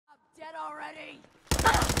dead already.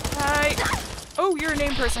 Hi. Oh, you're a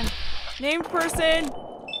named person. Named person.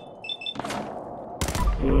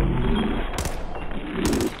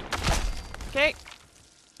 Okay.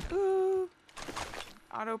 Ooh.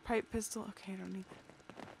 Auto pipe pistol. Okay, I don't need that.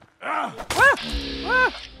 Ah!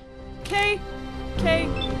 Ah! Okay. Okay.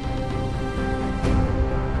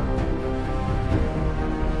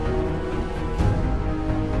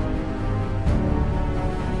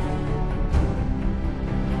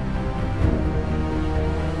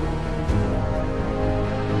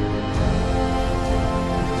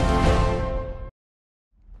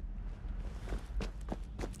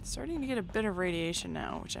 Starting to get a bit of radiation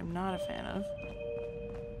now, which I'm not a fan of.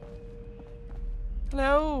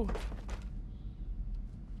 Hello.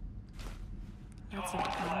 That's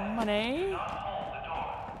some money.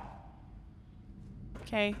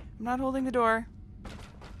 Okay, I'm not holding the door.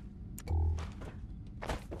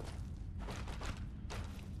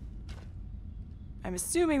 I'm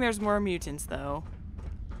assuming there's more mutants, though.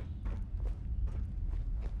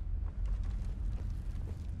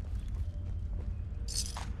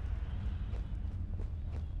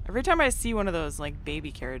 Every time I see one of those, like,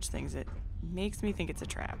 baby carriage things, it makes me think it's a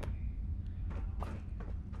trap.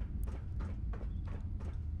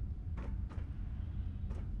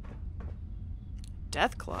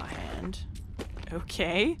 Deathclaw hand?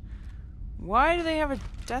 Okay. Why do they have a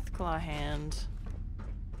Deathclaw hand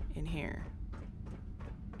in here?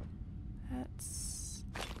 That's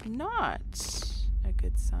not a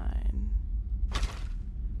good sign.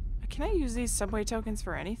 Can I use these subway tokens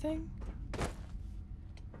for anything?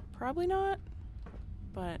 Probably not,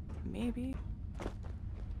 but maybe.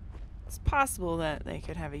 It's possible that they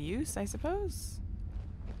could have a use, I suppose.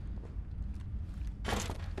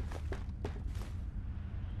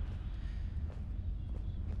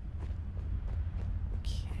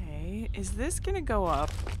 Okay, is this gonna go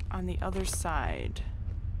up on the other side?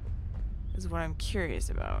 Is what I'm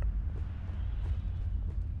curious about.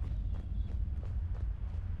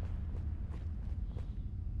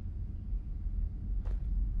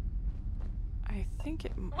 I think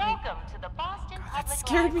it might. Welcome to the Boston God, that Public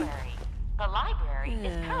scared me. Library. The library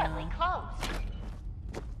is currently closed.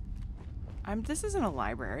 This isn't a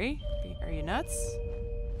library. Are you nuts?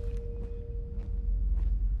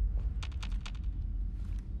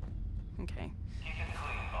 Okay. Keep it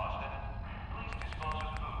clean, Boston. Please dispose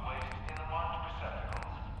of food waste in the marked receptacles.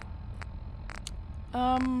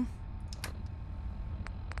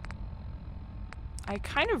 I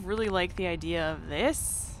kind of really like the idea of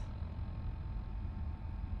this.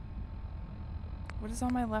 What is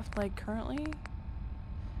on my left leg currently?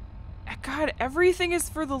 God, everything is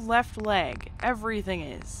for the left leg. Everything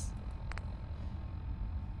is.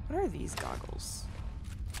 What are these goggles?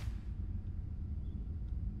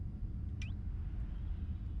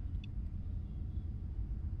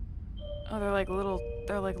 Oh, they're like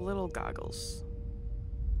little goggles.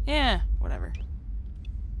 Yeah, whatever.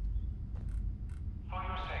 For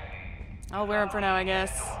your safety. I'll wear them for now, I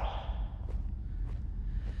guess.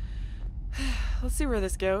 Let's see where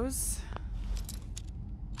this goes.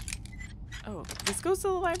 Oh, this goes to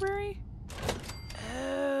the library?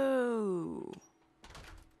 Oh.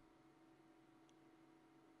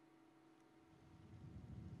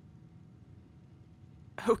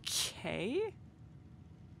 Okay.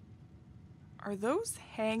 Are those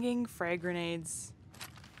hanging frag grenades?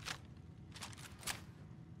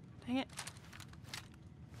 Dang it.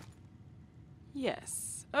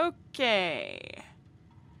 Yes. Okay.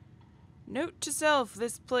 Note to self,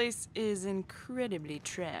 this place is incredibly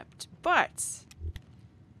trapped. But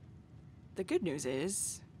the good news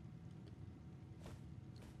is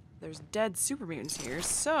there's dead super mutants here,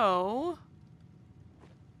 so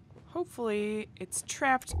hopefully it's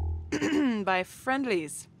trapped by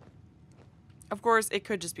friendlies. Of course, it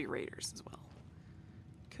could just be raiders as well.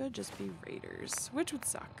 Could just be raiders, which would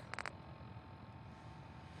suck.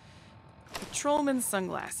 Patrolman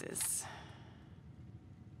sunglasses.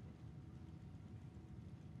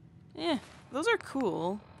 Eh, those are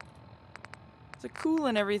cool. They're cool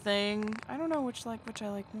and everything. I don't know which I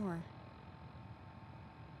like more.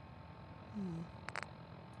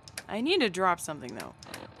 I need to drop something though.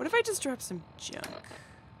 What if I just drop some junk?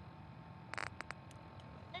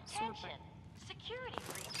 Attention! Security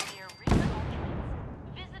breach near Regal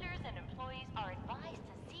entrance. Visitors and employees are advised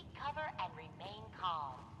to seek cover and remain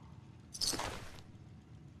calm.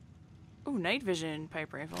 Oh, night vision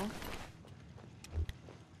pipe rifle.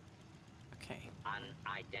 Okay.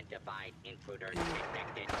 Unidentified intruders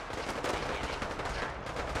detected.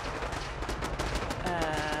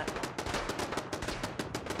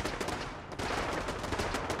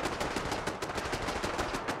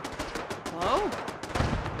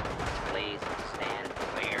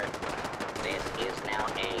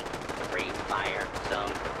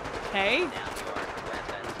 Okay. Down your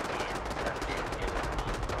weapons and submit to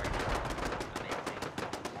Amazing.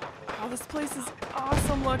 Oh, this place is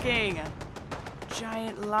awesome looking.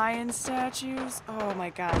 Giant lion statues. Oh my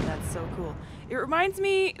god, that's so cool. It reminds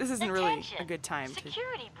me, this isn't really Attention. a good time to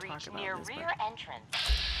Security talk breach about near this, rear entrance.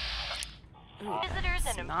 but ooh, Visitors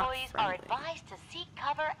it's and not employees are friendly. advised to seek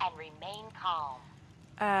cover and remain calm.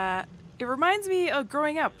 It reminds me of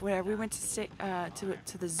growing up where we went to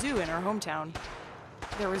to the zoo in our hometown.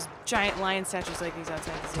 There was giant lion statues like these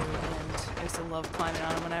outside the zoo, and I used to love climbing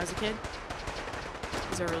on them when I was a kid.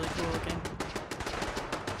 These are really cool looking.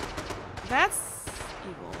 That's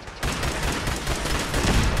evil.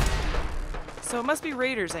 So it must be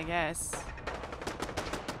raiders, I guess.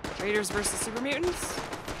 Raiders versus super mutants?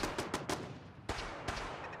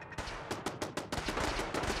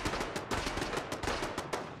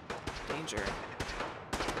 Danger.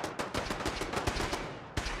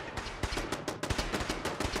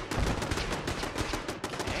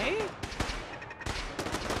 Okay.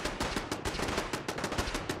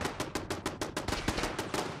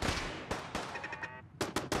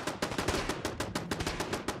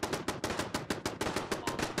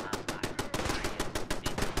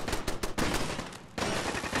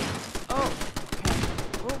 Oh, okay.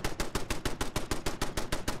 Whoa.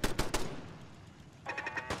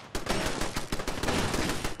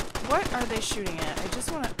 What are they shooting at? I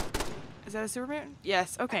just want to... Is that a super mutant?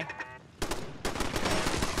 Yes, okay.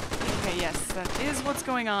 Okay, yes, that is what's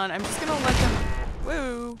going on. I'm just going to let them...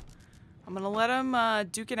 Woo! I'm going to let them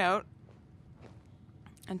duke it out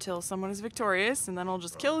until someone is victorious, and then I'll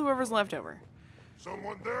just kill whoever's left over.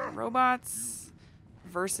 Someone there? Robots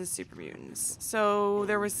versus super mutants. So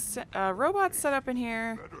there was robots set up in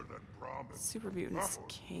here. Better than promised. Super mutants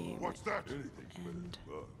came What's that? and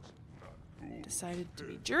decided to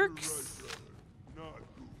be jerks.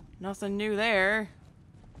 Nothing new there.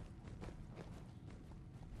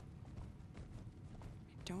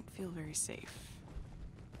 I don't feel very safe.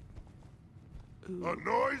 Ooh, A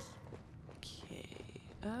noise? okay.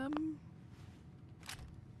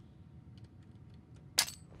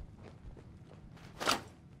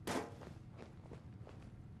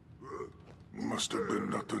 Must have been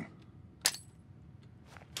nothing.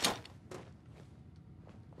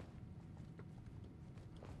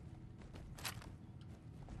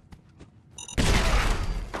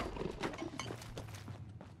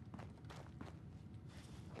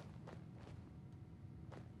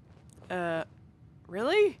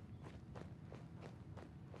 Really?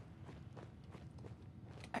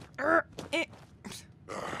 It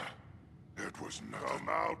was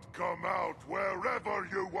nothing. Come out, wherever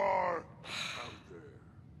you are. Out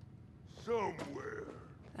there. Somewhere.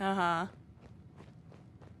 Uh-huh.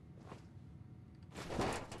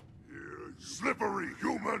 Here, slippery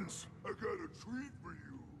humans. I got a treat for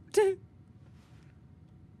you.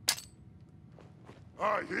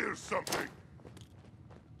 I hear something.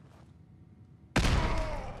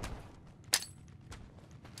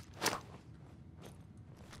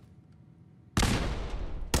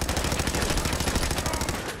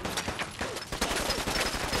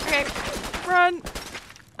 Okay, run!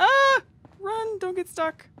 Ah! Run, don't get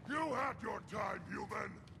stuck. You had your time,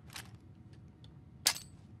 human.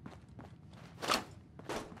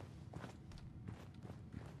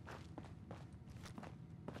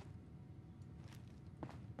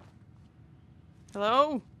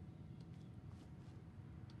 Hello?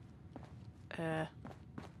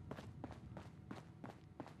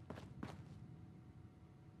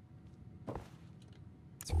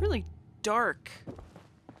 It's really dark. I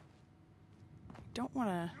don't want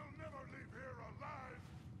to... You'll never leave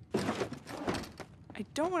here alive. I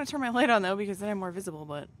don't want to turn my light on, though, because then I'm more visible,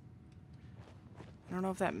 but... I don't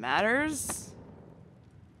know if that matters.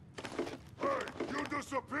 Hey, you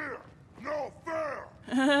disappear. No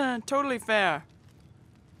fair. Totally fair.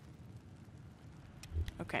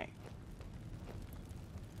 Okay.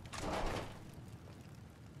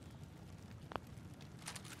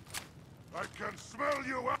 I can smell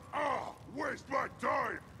you. Ah, waste my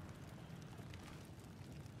time.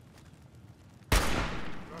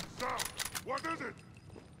 That sound. What is it?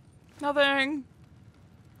 Nothing.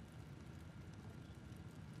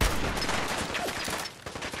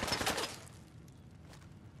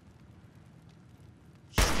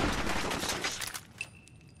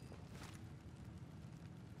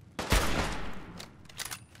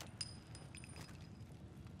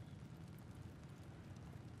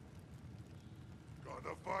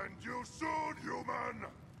 Gonna find you soon, human.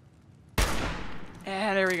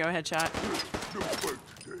 Yeah, there we go, headshot. No work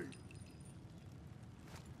today.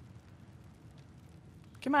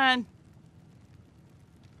 Come on.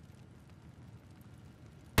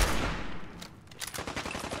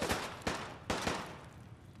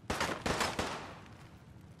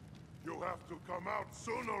 You have to come out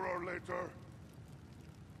sooner or later.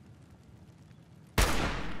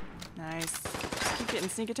 Nice. Keep getting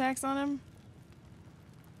sneak attacks on him.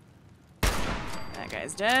 That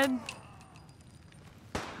guy's dead.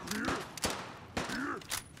 Here.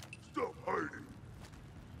 Stop hiding.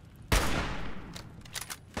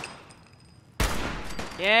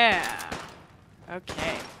 Yeah.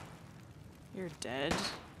 Okay. You're dead.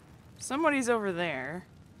 Somebody's over there.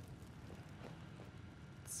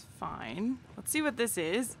 It's fine. Let's see what this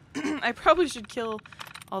is. I probably should kill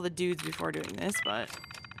all the dudes before doing this, but...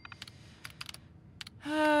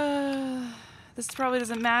 this probably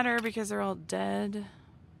doesn't matter because they're all dead.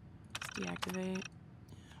 Let's deactivate.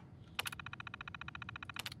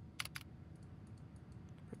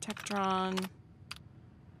 Protectron.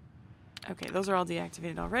 Okay, those are all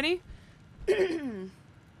deactivated already.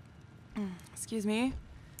 Excuse me.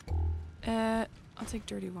 I'll take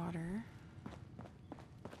dirty water.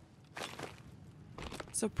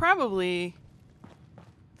 So probably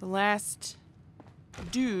the last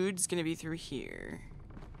dude's gonna be through here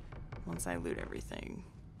once I loot everything.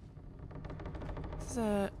 This is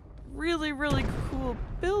a really, really cool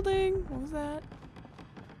building. What was that?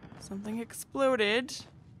 Something exploded.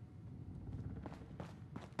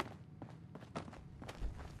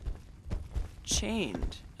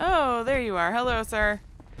 Chained. Oh, there you are. Hello, sir.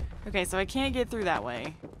 Okay, so I can't get through that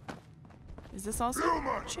way. Is this also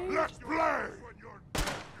Human, chained? let's play.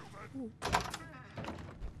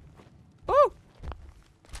 Woo!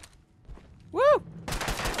 Woo!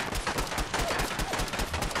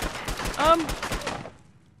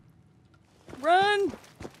 Run!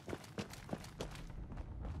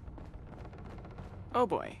 Oh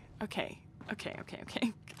boy. Okay. Okay.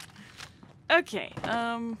 Okay,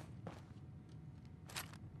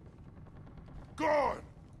 Gone!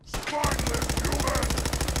 Spineless human!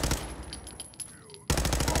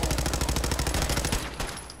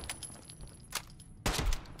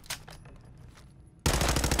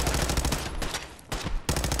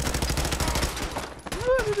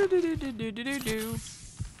 do.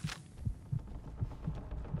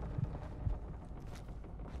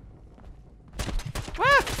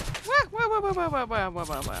 Wah!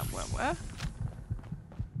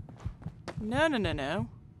 No.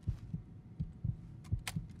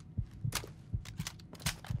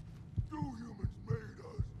 You humans made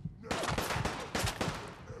us. Now,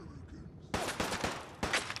 arrogance.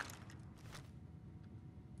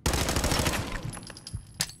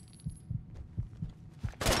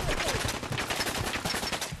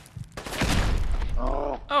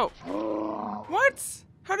 Oh. What?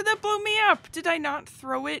 How did that blow me up? Did I not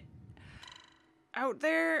throw it out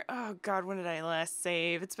there? Oh god, when did I last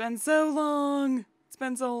save? It's been so long. It's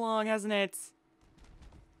been so long, hasn't it?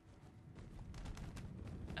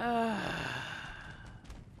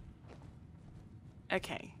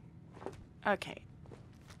 Okay.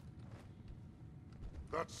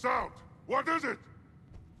 That sound! What is it?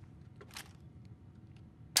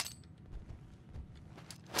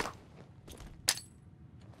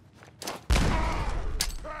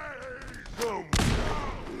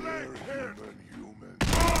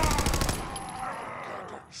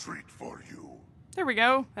 Treat for you. There we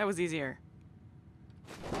go. That was easier.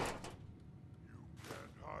 You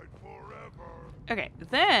can't hide forever. Okay,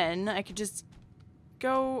 then I could just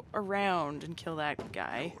go around and kill that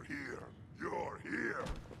guy. You're here.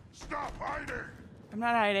 Stop hiding. I'm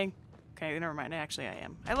not hiding. Okay, never mind. Actually, I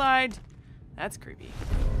am. I lied. That's creepy.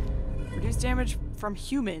 Reduce damage from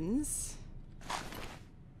humans.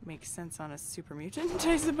 Makes sense on a super mutant,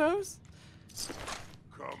 I suppose.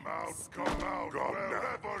 Come out,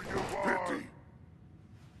 wherever you are.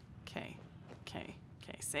 Okay.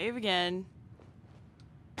 Save again.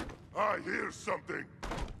 I hear something.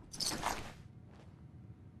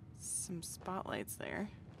 Some spotlights there.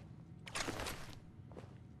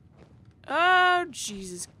 Oh,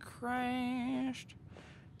 Jesus Christ.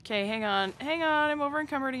 Okay, hang on. I'm over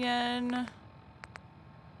encumbered again.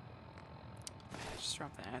 Just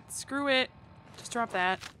drop that. Screw it. Just drop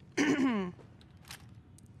that.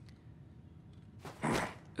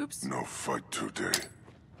 Oops. No fight today.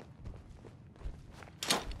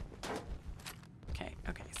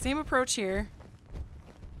 Okay. Same approach here.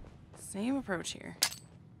 Hey,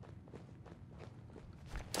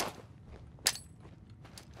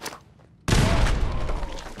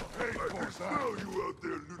 I smell you out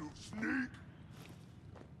there, little sneak.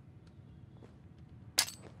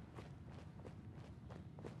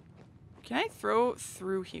 Can I throw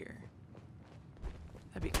through here?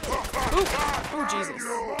 That'd be... Oh, Jesus.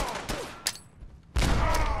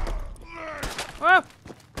 Whoa!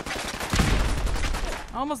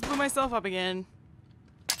 Almost blew myself up again.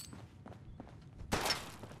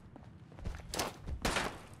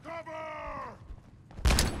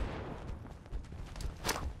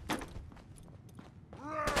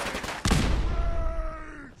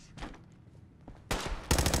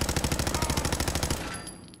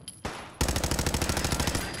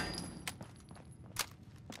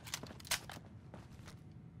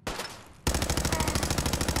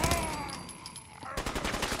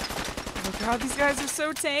 God, these guys are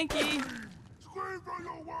so tanky. Scream for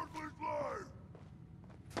your worthless life!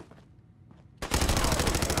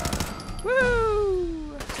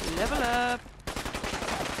 Woo! Level up.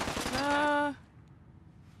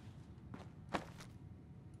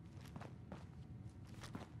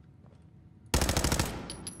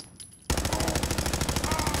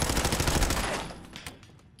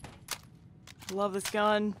 Love this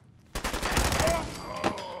gun.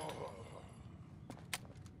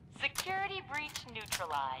 Security breach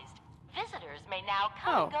neutralized. Visitors may now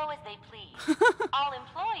come and go as they please. All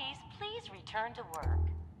employees, please return to work.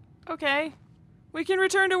 Okay. We can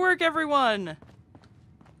return to work, everyone.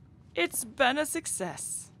 It's been a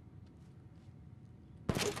success.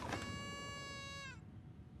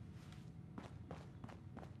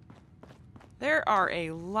 There are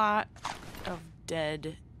a lot of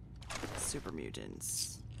dead super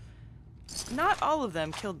mutants. Not all of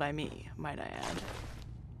them killed by me, might I add.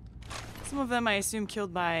 Some of them I assume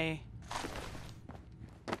killed by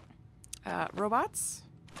robots.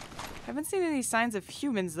 Haven't seen any signs of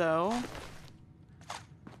humans though.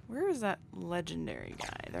 Where is that legendary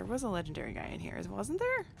guy? There was a legendary guy in here, wasn't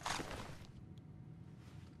there?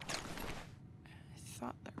 I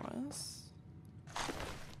thought there was.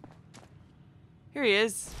 Here he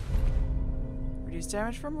is. Reduce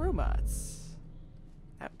damage from robots.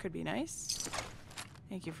 That could be nice.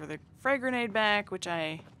 Thank you for the frag grenade back, which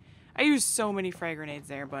I used so many frag grenades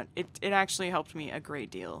there, but it actually helped me a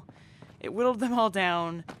great deal. It whittled them all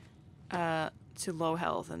down to low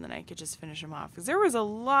health, and then I could just finish them off. Because there was a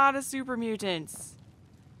lot of super mutants.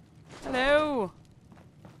 Hello.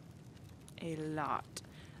 A lot.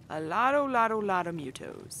 A lot of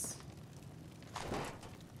mutos.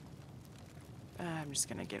 I'm just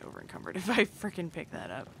gonna get over encumbered if I frickin' pick that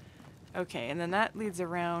up. Okay, and then that leads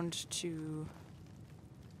around to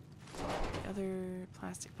the other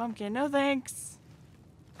plastic pumpkin. No thanks.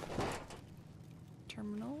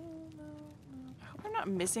 Terminal. No. I hope I'm not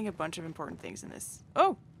missing a bunch of important things in this.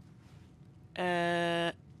 Oh.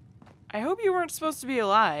 I hope you weren't supposed to be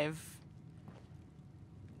alive.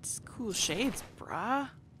 It's cool shades, brah.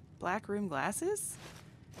 Black rim glasses.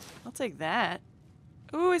 I'll take that.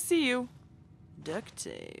 Ooh, I see you. Duct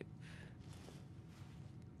tape.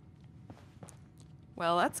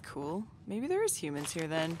 Well, that's cool. Maybe there is humans here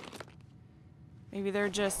then. Maybe they're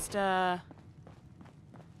just, hiding?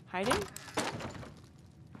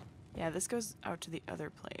 Yeah, this goes out to the other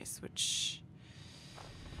place, which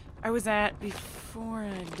I was at before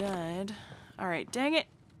I died. Alright, dang it.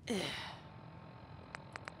 Ugh.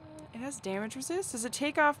 It has damage resist? Does it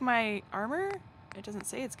take off my armor? It doesn't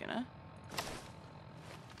say it's gonna.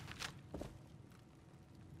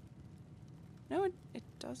 No, it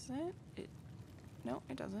doesn't. No,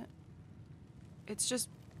 it doesn't. It's just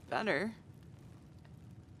better.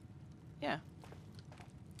 Yeah.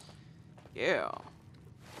 Yeah.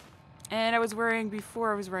 And I was wearing,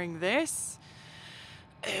 before I was wearing this.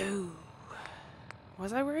 Oh.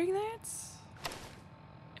 Was I wearing that?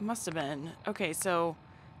 It must have been. Okay, so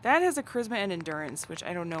that has a charisma and endurance, which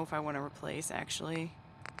I don't know if I want to replace, actually.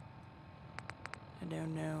 I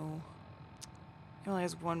don't know. It only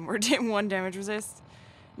has one more one damage resist.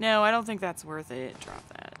 No, I don't think that's worth it. Drop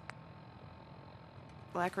that.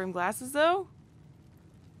 Black rim glasses, though?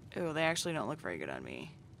 Oh, they actually don't look very good on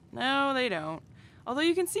me. No, they don't. Although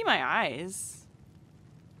you can see my eyes.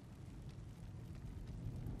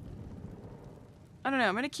 I don't know.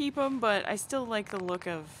 I'm going to keep them, but I still like the look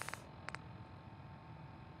of...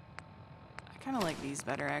 I kind of like these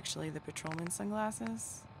better, actually. The patrolman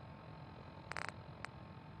sunglasses.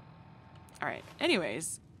 Alright,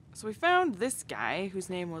 anyways. So we found this guy, whose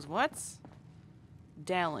name was what?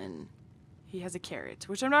 Dallin. He has a carrot,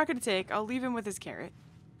 which I'm not going to take. I'll leave him with his carrot.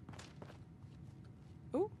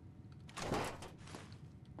 Ooh.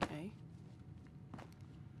 Okay.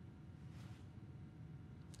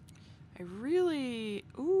 I really...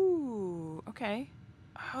 Ooh, okay.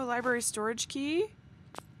 Oh, library storage key.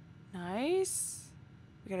 Nice.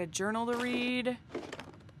 We got a journal to read.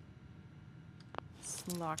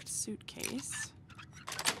 Locked suitcase.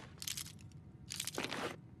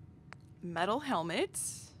 Metal helmet.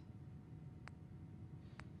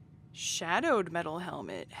 Shadowed metal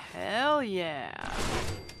helmet. Hell yeah.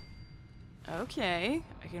 Okay,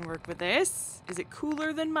 I can work with this. Is it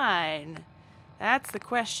cooler than mine? That's the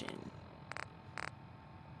question.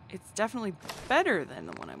 It's definitely better than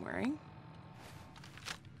the one I'm wearing.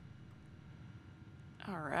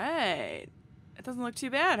 Alright. It doesn't look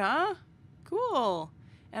too bad, huh? Cool.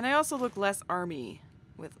 And I also look less army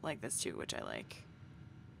with like this too, which I like.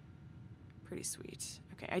 pretty sweet.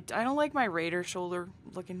 Okay, I don't like my raider shoulder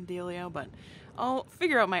looking dealio, but I'll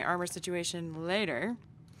figure out my armor situation later.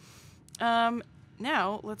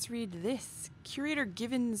 Now, let's read this. Curator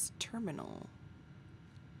Given's Terminal.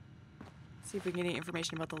 See if we can get any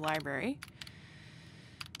information about the library.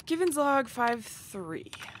 Given's log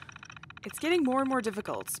 5-3. It's getting more and more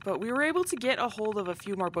difficult, but we were able to get a hold of a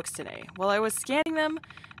few more books today. While I was scanning them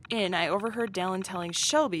in, I overheard Dallin telling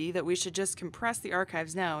Shelby that we should just compress the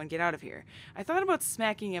archives now and get out of here. I thought about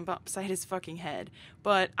smacking him upside his fucking head,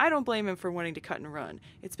 but I don't blame him for wanting to cut and run.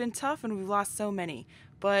 It's been tough and we've lost so many,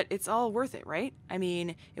 but it's all worth it, right? I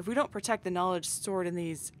mean, if we don't protect the knowledge stored in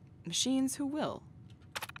these machines, who will?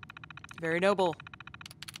 Very noble.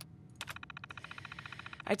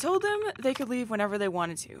 I told them they could leave whenever they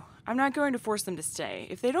wanted to. I'm not going to force them to stay.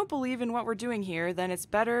 If they don't believe in what we're doing here, then it's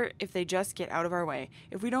better if they just get out of our way.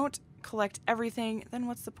 If we don't collect everything, then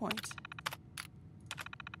what's the point?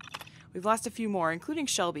 We've lost a few more, including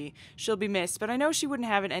Shelby. She'll be missed, but I know she wouldn't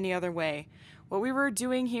have it any other way. What we were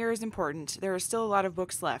doing here is important. There are still a lot of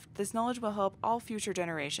books left. This knowledge will help all future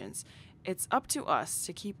generations. It's up to us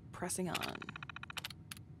to keep pressing on.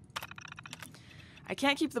 I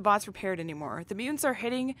can't keep the bots prepared anymore. The mutants are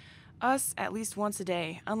hitting us at least once a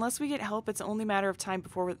day. Unless we get help, it's only a matter of time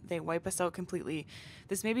before they wipe us out completely.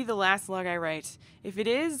 This may be the last log I write. If it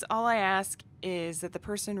is, all I ask is that the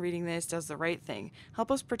person reading this does the right thing.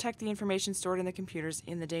 Help us protect the information stored in the computers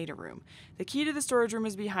in the data room. The key to the storage room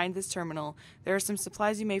is behind this terminal. There are some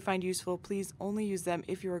supplies you may find useful. Please only use them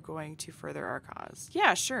if you are going to further our cause.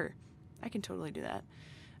 Yeah, sure. I can totally do that.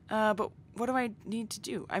 But what do I need to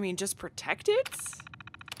do? I mean, just protect it?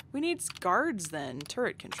 We need guards then.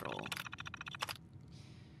 Turret control.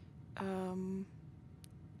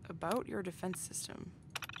 About your defense system.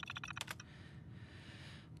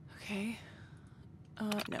 Okay.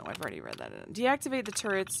 No, I've already read that. Deactivate the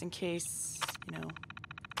turrets in case, you know.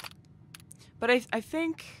 But I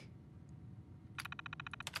think...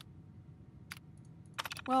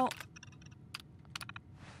 Well...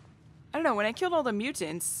 I don't know, when I killed all the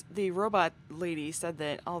mutants, the robot lady said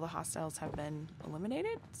that all the hostiles have been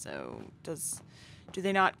eliminated. So, do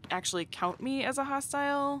they not actually count me as a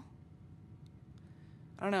hostile?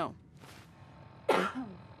 I don't know.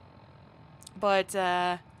 But,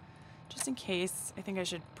 just in case, I think I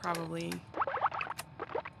should probably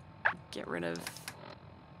get rid of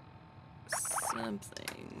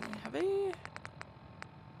something. Heavy?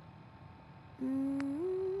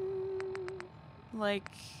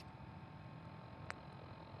 Like...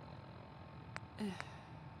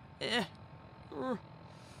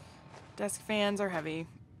 Desk fans are heavy.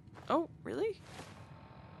 Oh, really?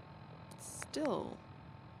 Still.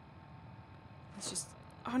 It's just...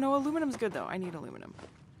 Oh no, aluminum's good though. I need aluminum.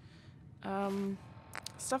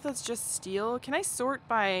 Stuff that's just steel. Can I sort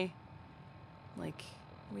by... Like...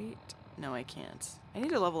 Wait. No, I can't. I need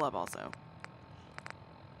to level up also.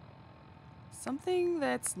 Something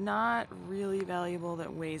that's not really valuable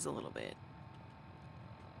that weighs a little bit.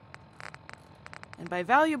 And by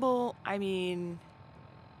valuable, I mean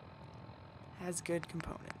has good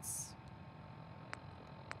components.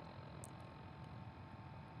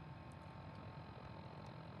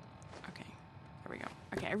 Okay, there we go.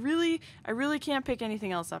 Okay, I really can't pick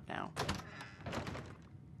anything else up now.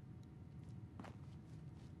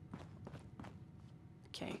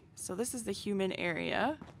 Okay, so this is the human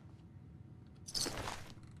area.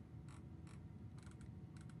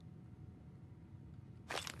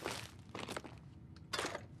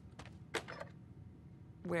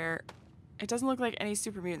 Where it doesn't look like any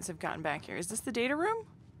super mutants have gotten back here. Is this the data room?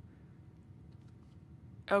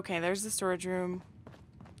 Okay, there's the storage room.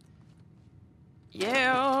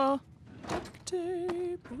 Yeah! Duct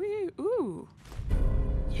tape. Wee. Ooh.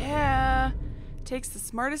 Yeah! Takes the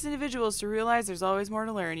smartest individuals to realize there's always more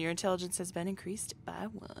to learn. Your intelligence has been increased by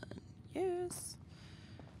 1. Yes.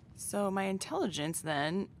 So my intelligence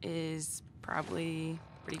then is probably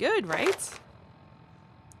pretty good, right?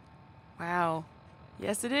 Wow.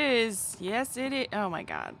 Yes, it is. Yes, it is. Oh, my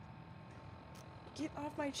God. Get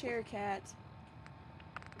off my chair, cat.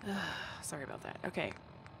 Sorry about that. Okay.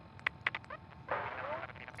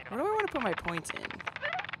 Where do I want to put my points in?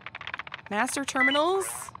 Master terminals?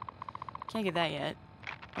 Can't get that yet.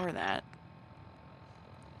 Or that.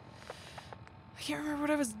 I can't remember what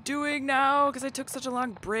I was doing now because I took such a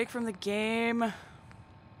long break from the game.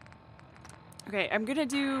 Okay, I'm going to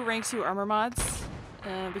do rank 2 armor mods.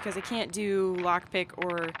 Because I can't do lockpick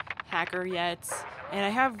or hacker yet, and I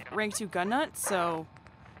have rank 2 gun nut, so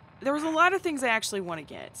there was a lot of things I actually want to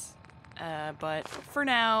get, but for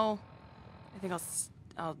now, I think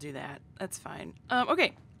I'll do that. That's fine.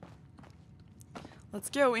 Okay, Let's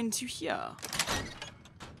go into here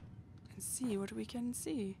and see what we can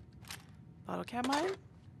see. Bottle cap mine.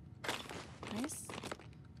 Nice.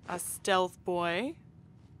 A stealth boy.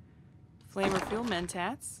 Flamer fuel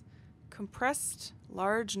mentats. Compressed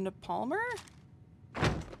large napalmer.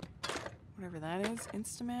 Whatever that is.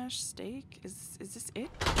 Instamash steak. Is this it?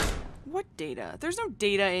 What data? There's no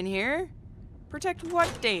data in here. Protect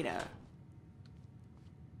what data?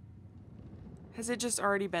 Has it just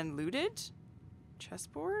already been looted?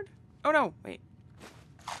 Chessboard? Oh no, wait.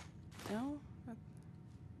 No?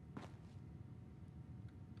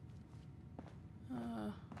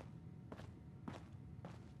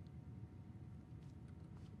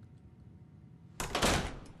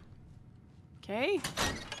 Okay.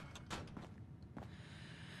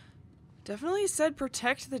 Definitely said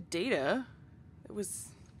protect the data. There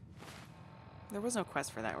was no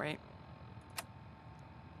quest for that, right?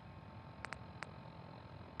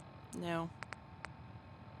 No.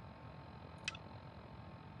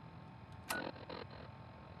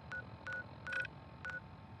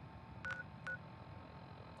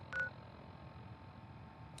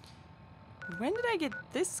 When did I get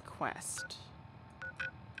this quest?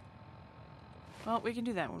 Well, we can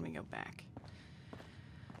do that when we go back.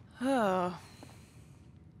 Oh.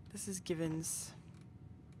 This is Givens.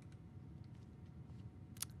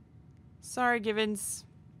 Sorry, Givens.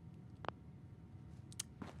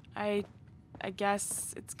 I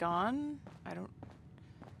guess it's gone. I don't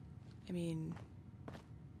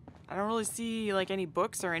really see like any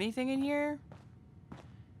books or anything in here.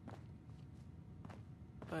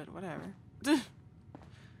 But whatever.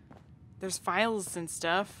 There's files and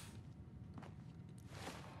stuff.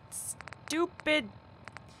 Stupid.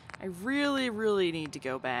 I really need to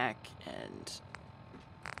go back and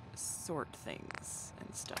sort things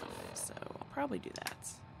and stuff. So I'll probably do that.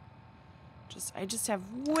 I just have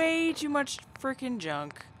way too much freaking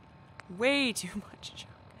junk. Way too much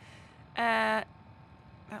junk. That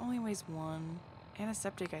only weighs 1.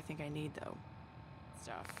 Antiseptic I think I need though.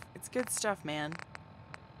 Stuff. It's good stuff, man.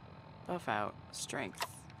 Buff out. Strength.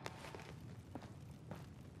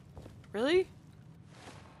 Really?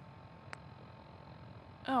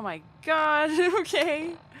 Oh my god.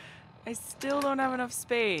 Okay. I still don't have enough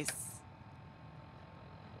space.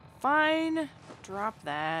 Fine. Drop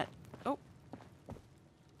that. Oh.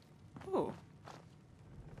 Oh.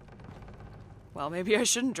 Well, maybe I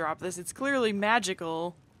shouldn't drop this. It's clearly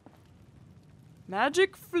magical.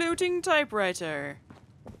 Magic floating typewriter.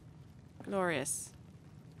 Glorious.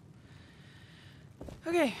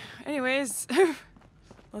 Okay, anyways.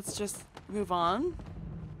 Let's just move on.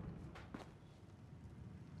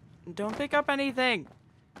 Don't pick up anything.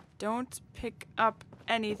 Don't pick up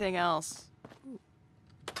anything else. Ooh.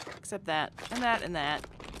 Except that, and that, and that.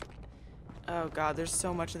 Oh god, there's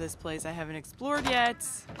so much of this place I haven't explored yet.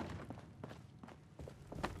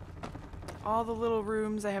 All the little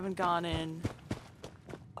rooms I haven't gone in.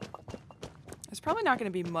 There's probably not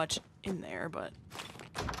going to be much in there, but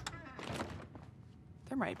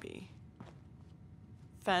there might be.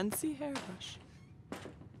 Fancy hairbrush.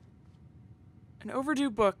 An overdue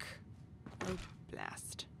book. Oh,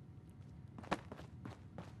 blast.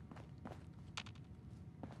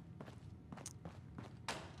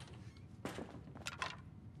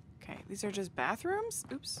 Okay, these are just bathrooms?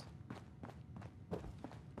 Oops.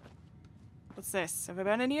 What's this? Have I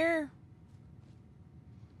been in here?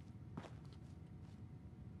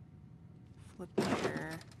 Flip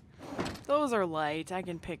here. Those are light. I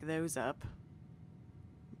can pick those up.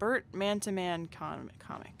 Bert Man-to-Man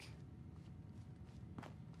comic.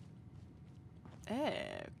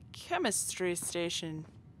 Chemistry station.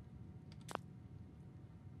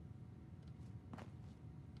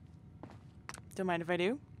 Don't mind if I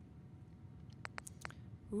do.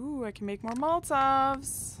 Ooh, I can make more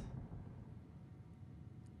Molotovs.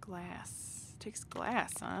 Glass. Takes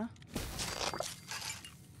glass, huh?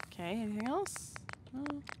 Okay, anything else?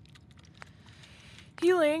 Oh.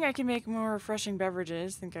 Healing. I can make more refreshing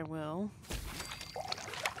beverages. Think I will.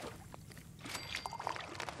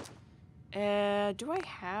 Do I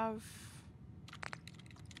have...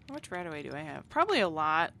 How much right-away do I have? Probably a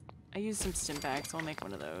lot. I used some stim packs, so I'll make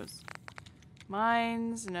one of those.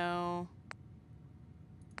 Mines, no.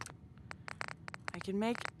 I can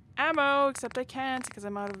make ammo, except I can't because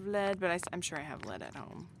I'm out of lead, but I'm sure I have lead at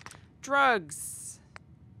home. Drugs.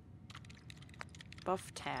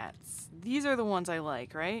 Buff tats. These are the ones I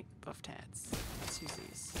like, right? Buff tats. Let's use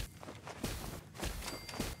these.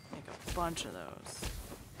 Make a bunch of those.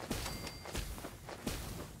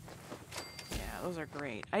 Yeah, those are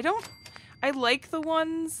great. I like the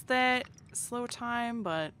ones that slow time,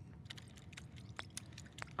 but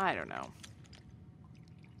I don't know.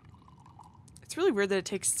 It's really weird that it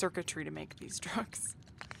takes circuitry to make these drugs.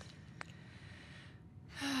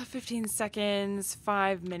 15 seconds,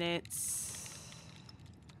 5 minutes.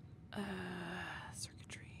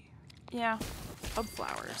 Circuitry. Yeah, of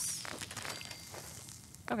flowers.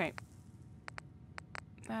 Okay.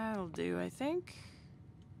 That'll do, I think.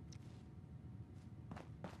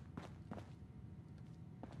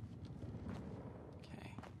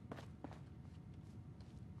 Okay.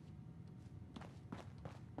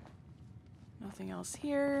 Nothing else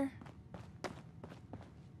here.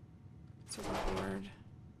 Circuit board.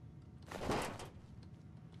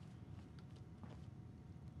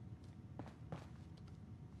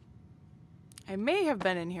 I may have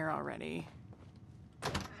been in here already.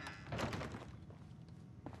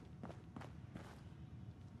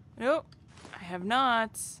 Nope, I have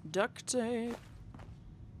not. Duct tape.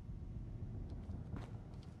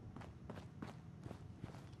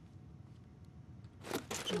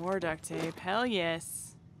 More duct tape. Hell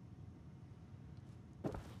yes.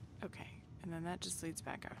 Okay, and then that just leads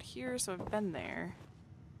back out here, so I've been there.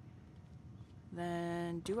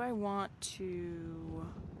 Then, do I want to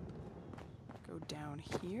go down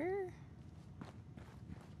here?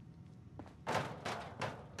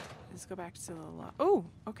 Let's go back to the oh,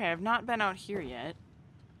 okay, I've not been out here yet.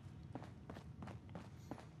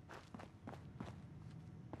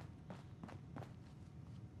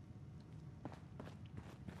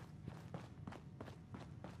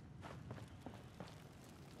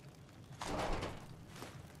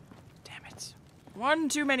 Damn it. One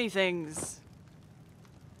too many things.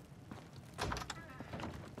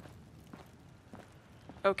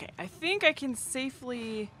 Okay, I think I can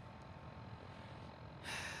safely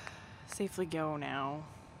go now.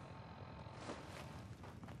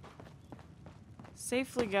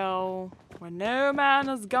 Safely go when no man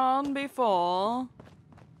has gone before.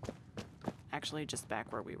 Actually, just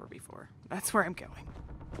back where we were before. That's where I'm going.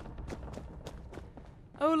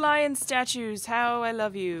 Oh, lion statues, how I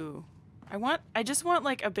love you. I just want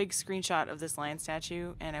like a big screenshot of this lion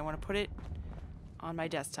statue, and I want to put it on my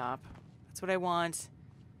desktop. That's what I want.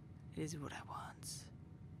 It is what I want.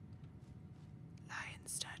 Lion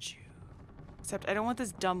statue. Except I don't want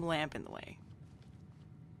this dumb lamp in the way.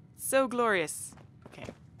 So glorious. Okay.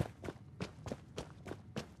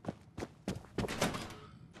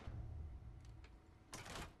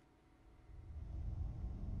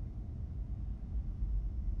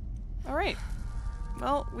 Alright.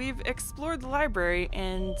 Well, we've explored the library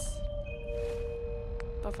and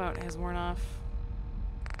buff out has worn off.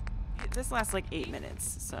 This lasts like 8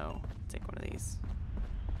 minutes, so I'll take one of these.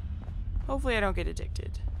 Hopefully I don't get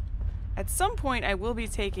addicted. At some point I will be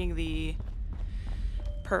taking the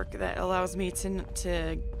perk that allows me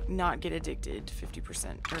to not get addicted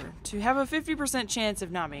 50%, or to have a 50% chance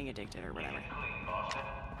of not being addicted or whatever.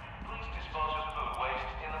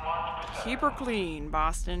 Keep her clean,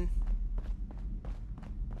 Boston.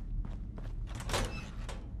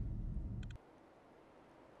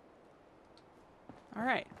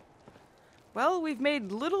 Alright. Well, we've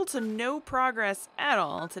made little to no progress at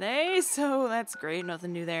all today, so that's great.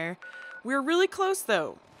 Nothing new there. We're really close,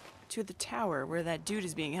 though, to the tower where that dude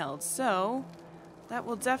is being held, so that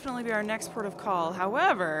will definitely be our next port of call.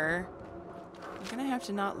 However, I'm gonna have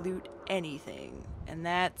to not loot anything, and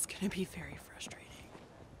that's gonna be very frustrating.